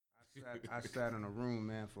I sat in a room,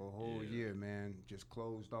 man, for a whole year, man, just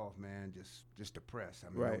closed off, man, just depressed. I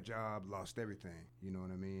mean, no job, lost everything, you know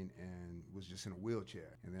what I mean, and was just in a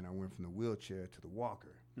wheelchair. And then I went from the wheelchair to the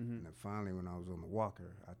walker. And then finally, when I was on the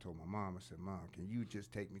walker, I told my mom, I said, Mom, can you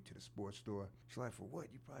just take me to the sports store? She's like, for what?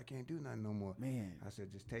 You probably can't do nothing no more. Man. I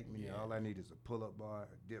said, just take me there. All I need is a pull-up bar,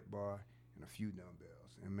 a dip bar, and a few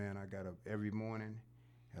dumbbells. And, man, I got up every morning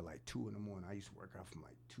at like 2 in the morning. I used to work out from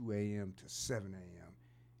like 2 a.m. to 7 a.m.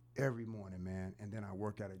 every morning, man. And then I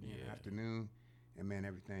work out again in the afternoon, and, man,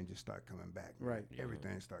 everything just start coming back. Man. Right.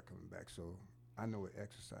 Everything start coming back. So I know what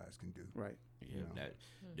exercise can do. Right. Yeah, you know?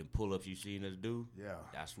 The pull-ups you seen us do,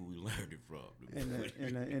 that's who we learned it from.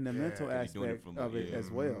 And the mental aspect of it as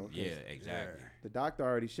well. Yeah, exactly. The doctor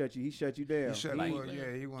already shut you. He shut you down. He shut me.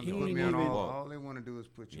 He wanted to put me on all they want to do is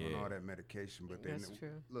put you on all that medication. But that's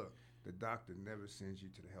true. Look, the doctor never sends you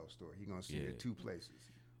to the health store. He gonna send you to 2 places.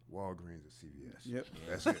 Walgreens or CVS. Yep.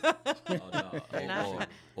 That's it.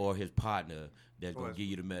 Or his partner that's going to give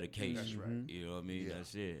you the medication. That's right. You know what I mean? Yeah.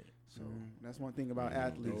 That's it. So that's one thing about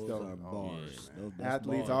athletes, though. Are bars.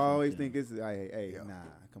 Athletes always think it's, hey, nah,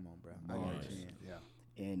 come on, bro. I understand. Yeah.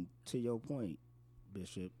 And to your point,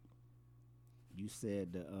 Bishop, you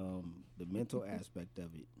said the mental aspect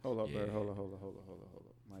of it. Hold up, bro. Hold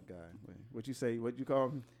up. My guy. Wait, what you say? What you call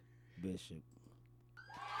him? Bishop.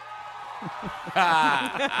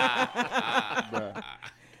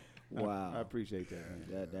 Wow. I appreciate that,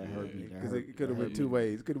 man. That hurt me. Because it could have went 2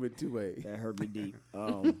 ways. That hurt me deep.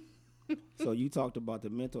 So you talked about the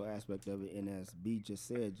mental aspect of it, and as B just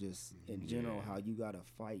said, just in general, how you got to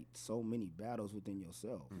fight so many battles within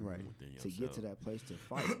yourself, right? To get to that place to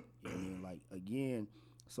fight. I mean, like, again,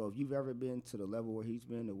 so if you've ever been to the level where he's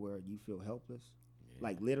been, to where you feel helpless,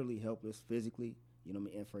 like literally helpless physically, you know what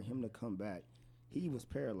I mean? And for him to come back, he was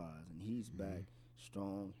paralyzed, and he's back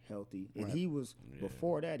strong, healthy, and he was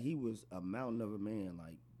before that he was a mountain of a man,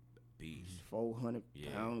 like beast, 400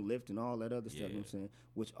 pound lift and all that other stuff. You know what I'm saying,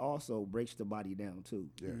 which also breaks the body down too.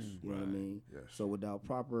 Yes, you know what I mean. Yes. So without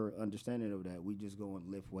proper understanding of that, we just go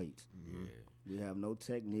and lift weights. We have no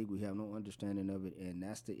technique, we have no understanding of it, and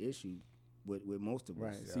that's the issue with most of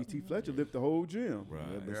us. Right. CT Fletcher lift the whole gym. Right.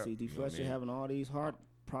 Yeah, but CT Fletcher having all these heart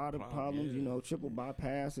problems, you know, triple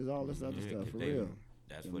bypasses, all this other stuff for real.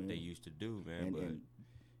 That's what they used to do, man. But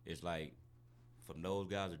it's like for those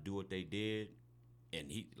guys to do what they did, and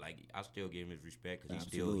he, like, I still give him his respect because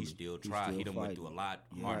he still tried. He done went through a lot,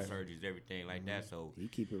 heart surgeries, everything like that. So he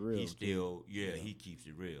keep it real. He still, he keeps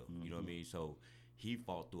it real. You know what I mean? So he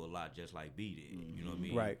fought through a lot just like B did. You know what I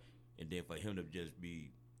mean? Right. And then for him to just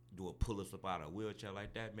do a pull-ups up out of a wheelchair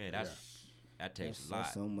like that, man, that takes a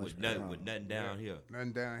lot. So much with nothing down here.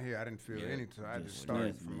 Nothing down here. I didn't feel anything. I just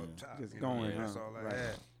started from up top. Just going. That's all I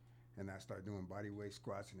had. And I started doing body weight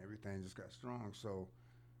squats, and everything just got strong. So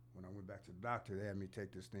when I went back to the doctor, they had me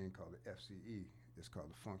take this thing called the FCE. It's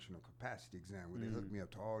called the Functional Capacity Exam, where they hooked me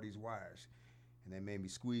up to all these wires, and they made me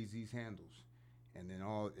squeeze these handles. And then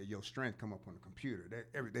all your strength come up on the computer.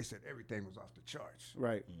 They said everything was off the charts.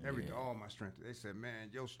 Right. All my strength. They said, man,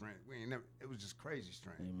 your strength, we ain't never. It was just crazy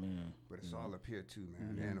strength. Amen. But it's all up here too,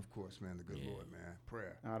 man. And of course, man, the good Lord, man,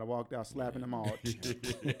 prayer. I'd have walked out slapping them all. But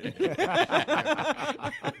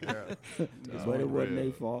it wasn't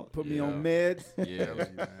their fault. Put me on meds.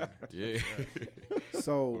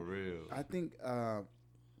 So for real. I think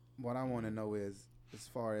what I want to know is, as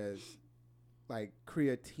far as like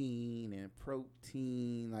creatine and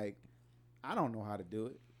protein, like I don't know how to do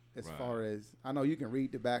it. As far as I know, you can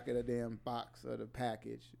read the back of the damn box or the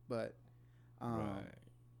package, but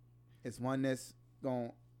it's one that's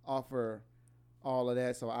gonna offer all of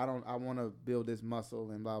that. So I want to build this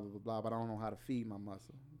muscle and blah blah blah blah, but I don't know how to feed my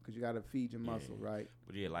muscle, because you got to feed your muscle, right?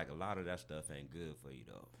 But like a lot of that stuff ain't good for you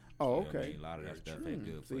though. Oh, you know okay. I mean? A lot of that stuff ain't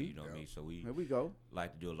good for you. You know what I mean? So here we go.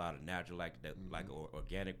 Like to do a lot of natural, like that, like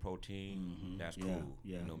organic protein. That's cool.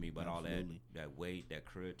 Yeah, you know what I mean? But absolutely. all that weight, that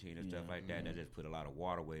creatine and stuff like that just put a lot of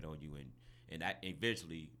water weight on you, and that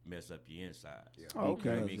eventually mess up your insides. Yeah. Oh, okay.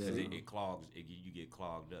 You know what I mean? Because it clogs. You get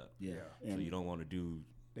clogged up. Yeah. So you don't want to do.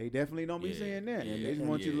 They definitely don't be saying that. Yeah, they just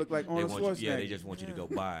want you to look like Arnold Schwarzenegger. They just want you to go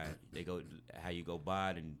by it. They go how you go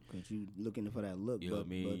by it, and because you looking for that look, you know what I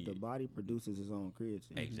mean? But the body produces its own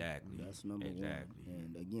creatine. Exactly. That's number one. Exactly.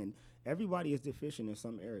 And again, everybody is deficient in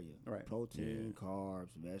some area. Right. Protein,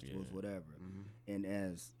 carbs, vegetables, whatever. And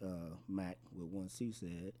as Mac with 1C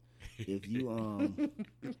said, if you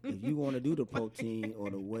want to do the protein or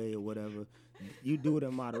the whey or whatever, you do it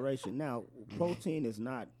in moderation. Now, protein is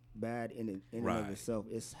not bad in and of itself.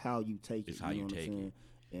 It's how you take it. It's how you take it.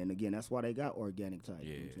 And again, that's why they got organic type.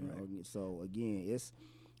 Yeah. So again,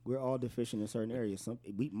 we're all deficient in certain areas.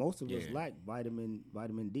 Most of us lack vitamin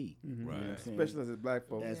D. Mm-hmm. Right. You know especially as black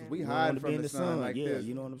folks. We hide hide from the sun like this.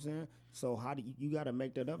 You know what I'm saying? So how do you got to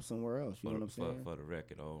make that up somewhere else? You know what I'm saying? For the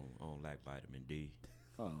record, I don't lack vitamin D.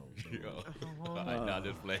 Oh, Not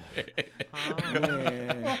this play.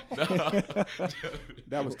 Man.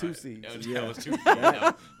 That was 2 C's. That was 2 C's.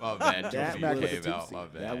 My bad. 2 C's came out. My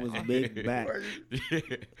bad. That was Big Back.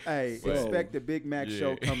 Hey, So, expect the Big Mac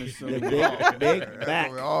show coming soon. The Big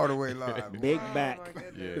Back. All the way live. Big Back.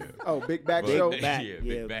 Yeah. Oh, Big Back show. Big Back. Yeah,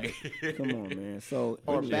 Yeah, Big Back. Come on, man. So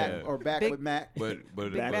Or anyway, back with Mac. But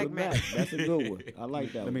Back with Mac. That's a good one. I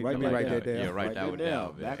like that. Let me one. write that down. Yeah, write that one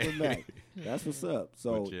down. Back with Mac. That's what's up.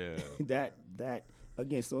 So that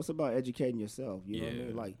again, so it's about educating yourself. You know what I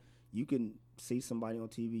mean? Like you can see somebody on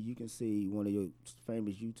TV, you can see one of your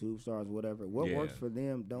famous YouTube stars, whatever. What works for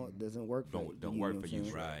them doesn't work for you. Don't work for you.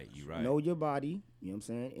 Right. You right. Know your body. You know what I'm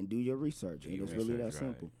saying, and do your research. And it's really that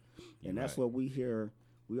simple. And that's what we here.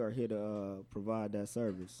 We are here to provide that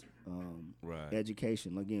service.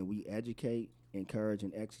 Education. Again, we educate, encourage,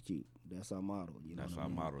 and execute. That's our model. That's our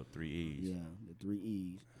model. 3 E's. Yeah, the 3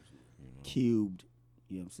 E's. Cubed.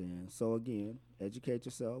 You know what I'm saying? So again, educate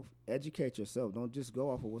yourself. Educate yourself. Don't just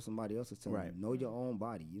go off of what somebody else is telling you. Know your own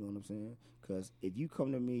body. You know what I'm saying? Because if you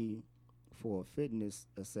come to me for a fitness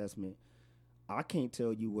assessment, I can't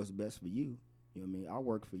tell you what's best for you. You know what I mean? I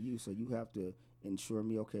work for you, so you have to ensure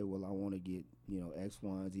me, okay, well, I want to get, X,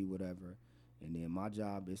 Y, and Z, whatever. And then my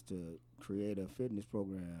job is to create a fitness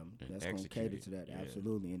program that's going to cater to that,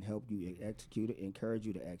 absolutely, and help you execute it, encourage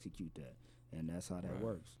you to execute that. And that's how that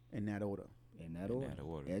works. In that order. In that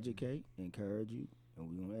order. Educate, encourage you, and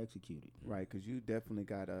we're going to execute it. Right, because you definitely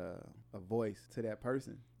got a voice to that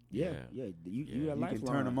person. Yeah. You can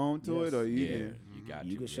turn them on to it, or you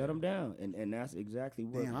can shut them down, and that's exactly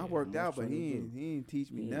what. Damn, I worked out, but he ain't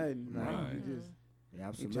teach me nothing. Right.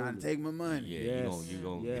 Absolutely. He trying to take my money.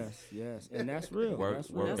 Yes, and that's real. Work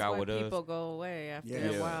out with us. People go away after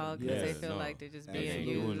a while because they feel like they're just being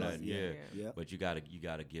used. But you gotta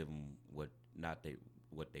give them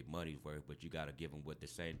what they money's worth, but you gotta give them what the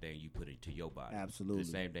same thing you put into your body. Absolutely. The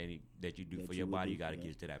same thing that you do for your body, you gotta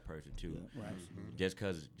give to that person too. Yeah, right. Just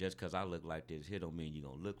cause I look like this, it don't mean you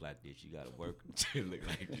gonna look like this. You gotta work to look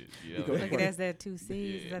like this. You know? Look at that's that 2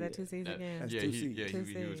 C's. Is that 2 C's again? That's 2 C's.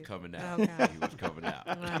 He was coming out. Okay. He was coming out.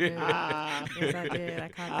 Yes, I did. I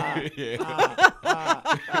caught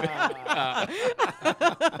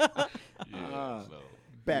that. So.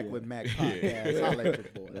 Back with Mac podcast. I'll let your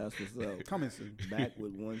boy. That's what's up. Coming soon. Back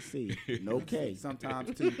with 1 C. No K.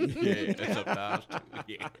 Sometimes 2. Sometimes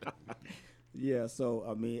 2. Yeah. So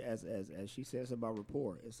I mean, as she says, it's about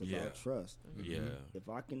rapport. It's about trust. Yeah. If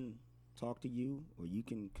I can talk to you, or you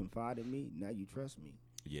can confide in me, now you trust me.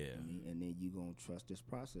 Yeah. I mean, and then you gonna trust this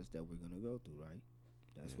process that we're gonna go through, right?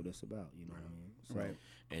 That's what it's about. You know what I mean? So right.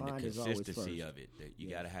 And the consistency of it. You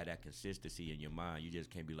gotta have that consistency in your mind. You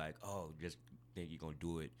just can't be like, just think you're gonna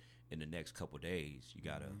do it in the next couple of days. You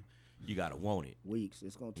gotta want it. Weeks.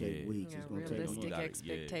 It's gonna take weeks. It's gonna take realistic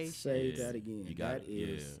expectations. Say that again. That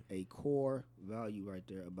is a core value right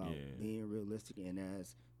there about being realistic. And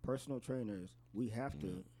as personal trainers, we have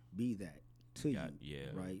to be that to you.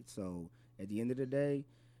 Right. So at the end of the day,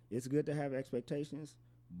 it's good to have expectations,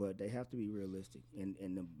 but they have to be realistic. And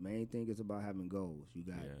the main thing is about having goals. You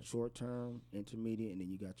got short term, intermediate, and then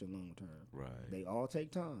you got your long term. Right. They all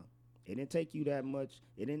take time. It didn't take you that much.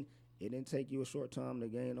 It didn't take you a short time to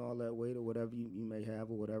gain all that weight or whatever you may have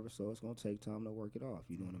or whatever. So it's gonna take time to work it off.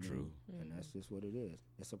 You know what I mean? True. And that's just what it is.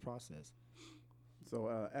 It's a process. So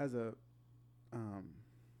as the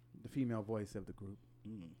female voice of the group,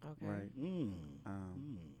 right?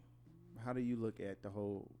 How do you look at the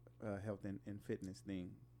whole health and fitness thing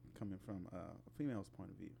coming from a female's point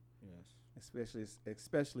of view? Yes.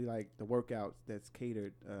 Especially like the workouts that's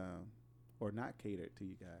catered or not catered to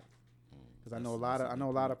you guys. Because I know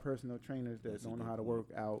a lot of personal trainers that don't know how to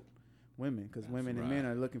work out women. Because women and men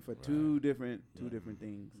are looking for two different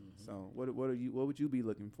things. Mm-hmm. So what would you be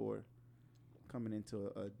looking for coming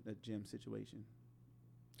into a gym situation?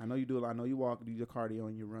 I know you do a lot. I know you walk, do your cardio,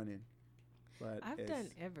 and you're running. But I've done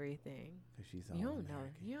everything. She's you don't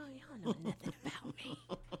know nothing about me.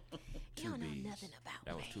 You don't know nothing about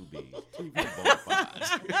that me. That was 2 B's.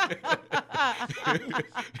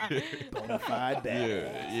 Bonafide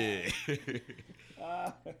dad.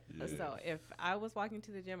 Yeah. So if I was walking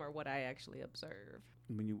to the gym, or what I actually observe.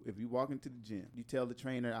 If you walk into the gym, you tell the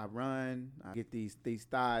trainer, I run, I get these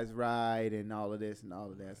thighs right, and all of this and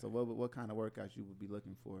all of that. So what kind of workouts you would be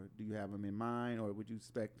looking for? Do you have them in mind, or would you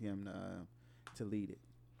expect him to lead it?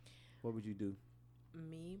 What would you do?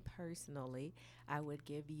 Me personally, I would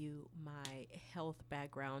give you my health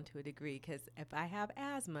background to a degree, because if I have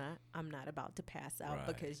asthma, I'm not about to pass out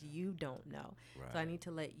because you don't know. So I need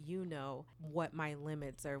to let you know what my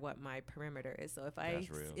limits or what my perimeter is. So if I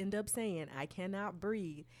end up saying I cannot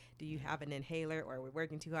breathe, do you have an inhaler or we're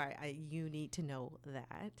working too hard? You need to know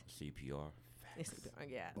that. CPR.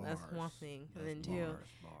 Yeah, that's one thing. And then two,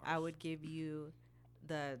 I would give you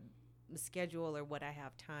the schedule or what I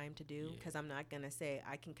have time to do, because I'm not going to say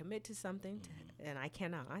I can commit to something and I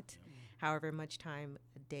cannot. However much time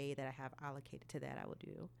a day that I have allocated to that, I will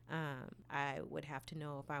do. I would have to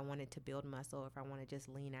know if I wanted to build muscle, if I want to just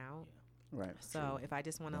lean out. Right. So if I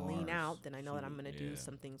just want to lean out, then I know that I'm going to do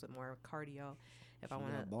some things with more cardio. If I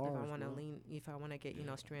want to lean, if I want to get,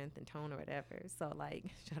 strength and tone or whatever. So like,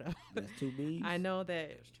 shut up. That's 2 B's. I know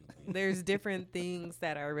that there's different things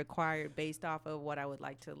that are required based off of what I would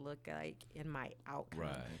like to look like in my outcome.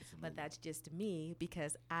 Right. But that's just me,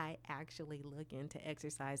 because I actually look into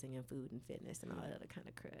exercising and food and fitness and all that other kind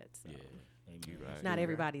of crud. So. Yeah. You're right. Not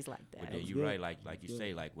everybody's like that. But then you're right, like you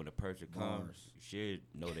say, like when a person comes, you should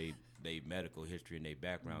know they medical history and their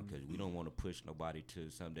background, because we don't want to push nobody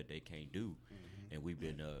to something that they can't do. And we've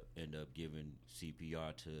been end up giving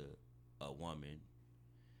CPR to a woman.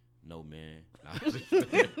 No, man.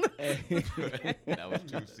 That was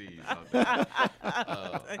 2 C's.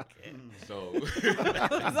 So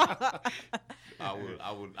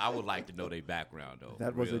I would like to know their background though.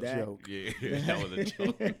 That was a joke. Yeah, that was a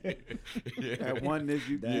joke. That one is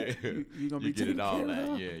you gonna be get it all taken that.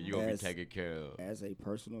 care of. Yeah, you gonna be taken care of. As a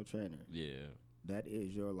personal trainer. Yeah. That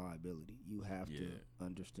is your liability. You have to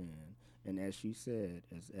understand. And as she said,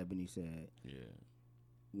 as Ebony said,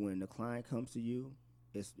 when the client comes to you,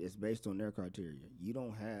 it's based on their criteria. You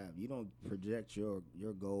don't project your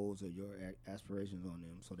goals or your aspirations on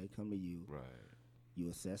them. So they come to you. Right. You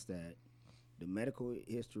assess that. The medical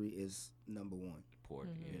history is number one.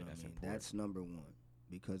 Important. You know that's important. important. That's number one.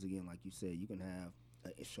 Because again, like you said, you can have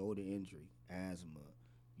a shoulder injury, asthma.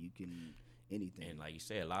 You can anything. And like you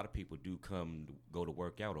said, a lot of people do come to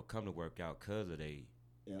work out because of their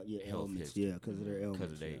health history. Yeah, because of their ailments.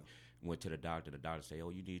 Because they went to the doctor say, oh,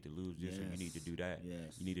 you need to lose this or you need to do that.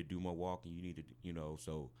 Yes. You need to do more walking. You need to,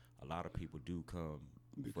 so a lot of people do come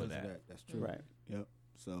because for that. Of that. That's true. Right. Yep.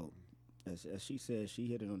 So as she said, she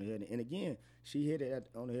hit it on the head. And again, she hit it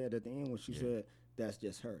on the head at the end when she said, that's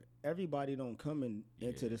just her. Everybody don't come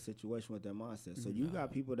into the situation with that mindset. So you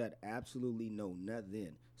got people that absolutely know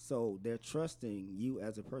nothing. So they're trusting you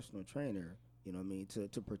as a personal trainer, you know what I mean,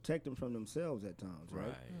 to protect them from themselves at times,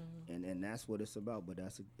 right? And that's what it's about. But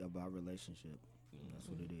that's about relationship. That's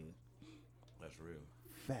what it is. That's real.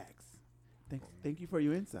 Facts. Thank you for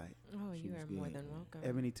your insight. Oh, you are more than welcome.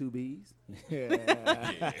 Ebony 2 B's. There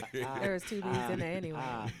was 2 B's in there anyway.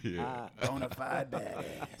 Bonafide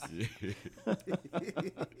badass.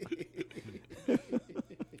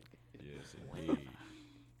 Yes, indeed.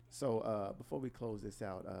 So before we close this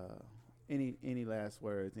out, any last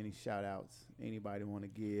words, any shout outs, anybody want to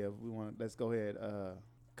give? Let's go ahead,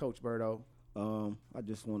 Coach Berto. I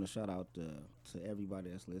just want to shout out to everybody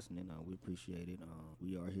that's listening. We appreciate it.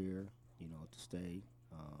 We are here, to stay.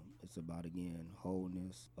 It's about, again,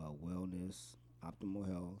 wholeness, wellness, optimal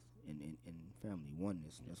health, and family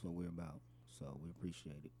oneness. That's what we're about. So we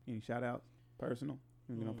appreciate it. Any shout outs? Personal?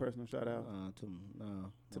 Personal shout out?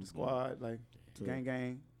 To the squad, like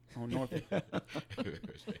gang on North.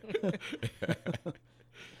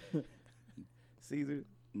 Caesar?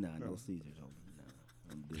 No Caesars on me. No,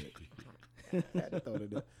 I'm good. Had to throw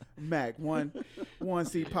it in. Mac, one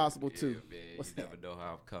seat, possible two. Man, What's you never know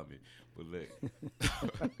how I'm coming. But look,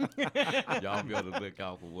 y'all be able to look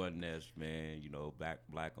out for One Nest, man.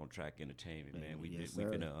 Black on Track Entertainment, man. We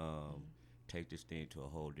finna take this thing to a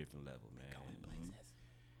whole different level, man.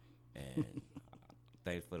 And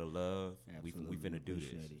thanks for the love. We finna do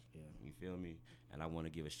this. Yeah. You feel me? And I want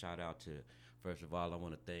to give a shout out to, first of all, I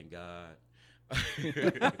want to thank God.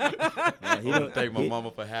 Thank my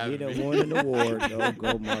mama for having me. He done won an award.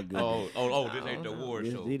 Go, my goodness. Oh, this ain't the award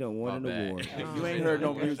show. He done won an award. You ain't heard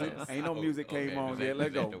no music. Ain't no music came on yet.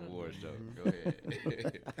 Let's go. The award show. Go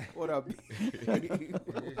ahead. What up?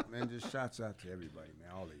 Man, just shouts out to everybody,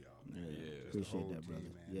 man. All of y'all, man. Yeah. Appreciate that, brother.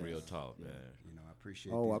 Team, man. Yes. Real talk, man. I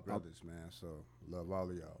appreciate these brothers, man. So love all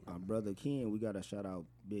of y'all. Our brother Ken, we got to shout out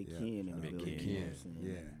Big Ken in the Big building. Ken.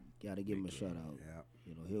 Got to give him a shout out. Yeah.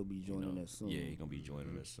 He'll be joining us soon. Yeah, he's gonna be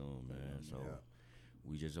joining us soon, man.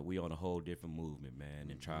 So we on a whole different movement, man,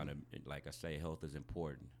 and trying to, like I say, health is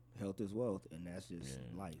important. Health is wealth, and that's just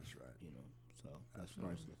life. That's right. So that's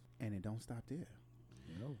priceless. And it don't stop there.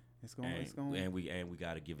 It's going. And we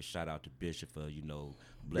got to give a shout out to Bishop for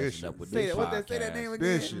blessing up with say this that, podcast. Say that name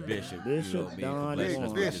again. Bishop, Don blessing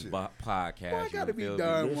us with this podcast. Why gotta be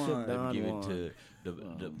Don Bishop Don give Juan. it to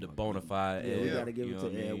the bona fide. Yeah, we gotta give it to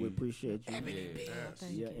Ed. We appreciate you.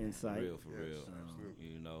 Yeah, insight. For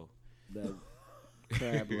real. That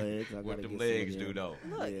crab legs. What them legs do though?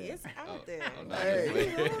 Look, it's out there.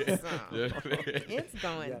 It's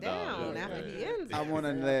going down after he ends it. I want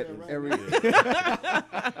to let every.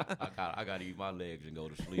 I gotta eat my legs and go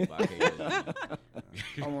to sleep. I can't.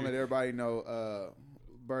 I want to let everybody know.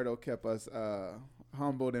 Berto kept us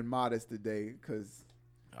humbled and modest today because.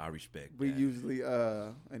 I respect. We usually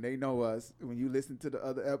and they know us when you listen to the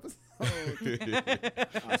other episodes.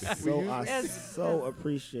 I so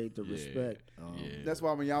appreciate the respect. That's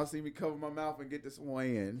why when y'all see me cover my mouth and get this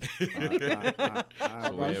way in, I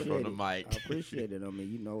appreciate from the it. mic. I appreciate it. I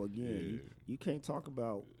mean, again, you can't talk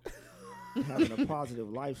about having a positive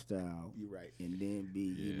lifestyle. You're right. And then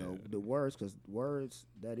be, the words, because words,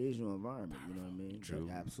 that is your environment. You know what I mean? True.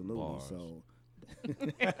 Like, absolutely. Bars. So.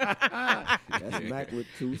 That's Mac with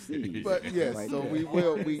 2 C's. But yes, right so there.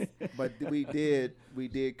 we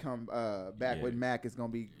did come back with Mac. It's gonna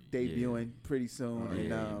be debuting pretty soon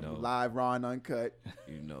and live, raw and uncut.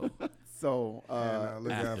 So and,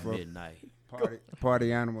 look out after for midnight.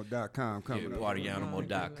 Partyanimal.com coming up.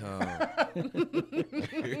 Partyanimal.com.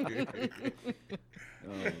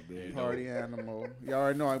 Oh, man. Party Animal. You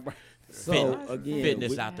already know. So again,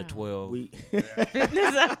 fitness after 12.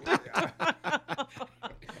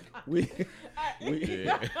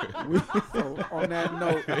 So on that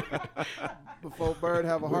note, before Bird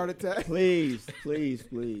have a heart attack, please. Yeah.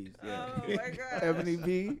 Oh my God. Ebony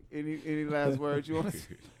B, any last words you want to say?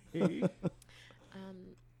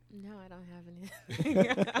 No, I don't have anything.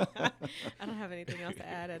 I don't have anything else to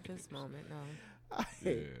add at this moment. No.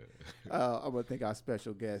 I'm gonna thank our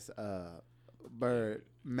special guest, Bird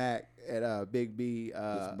Mac at Big B.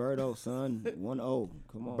 It's Birdo, son. 1-0.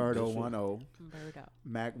 Come on. Birdo 1-0. Birdo.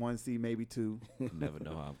 Mac 1C, maybe 2. Never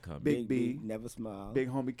know how I'm coming. Big B. Never smile. Big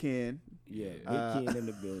homie Ken. Yeah. Big Ken in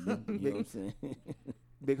the building. You know what I'm saying?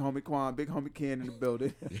 Big homie Quan. Big homie Ken in the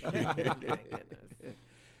building. Oh, my goodness.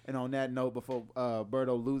 And on that note, before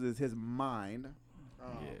Birdo loses his mind,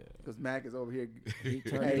 because Mac is over here. He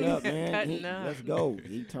turning up, man. Cutting up. Let's go.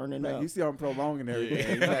 He turning up. You see I'm prolonging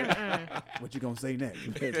everything. He's like, what you gonna say next?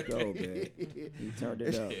 Let's go, man. He turned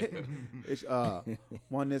it up. It's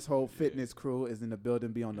this whole fitness crew is in the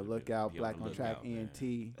building. Be on the lookout. Black on Track ENT.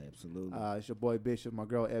 Absolutely. It's your boy Bishop, my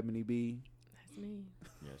girl Ebony B. That's me.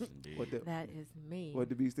 Yes, indeed. That is me. What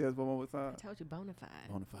the B stands for one more time? I told you, bona fide.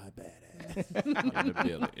 Bona fide badass. In the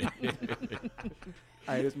building.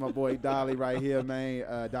 Hey, this is my boy Dolly right here,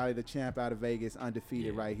 man. Dolly the champ out of Vegas,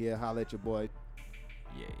 undefeated right here. Holla at your boy.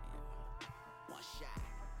 Yeah. One shot.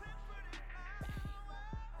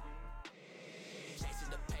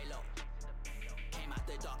 Chasing the payload. Came out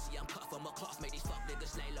the dark, see I'm cut from a cloth, made these fuck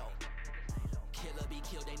niggas lay low. Killer be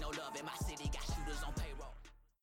killed, ain't no love in my city, got shooters on payroll.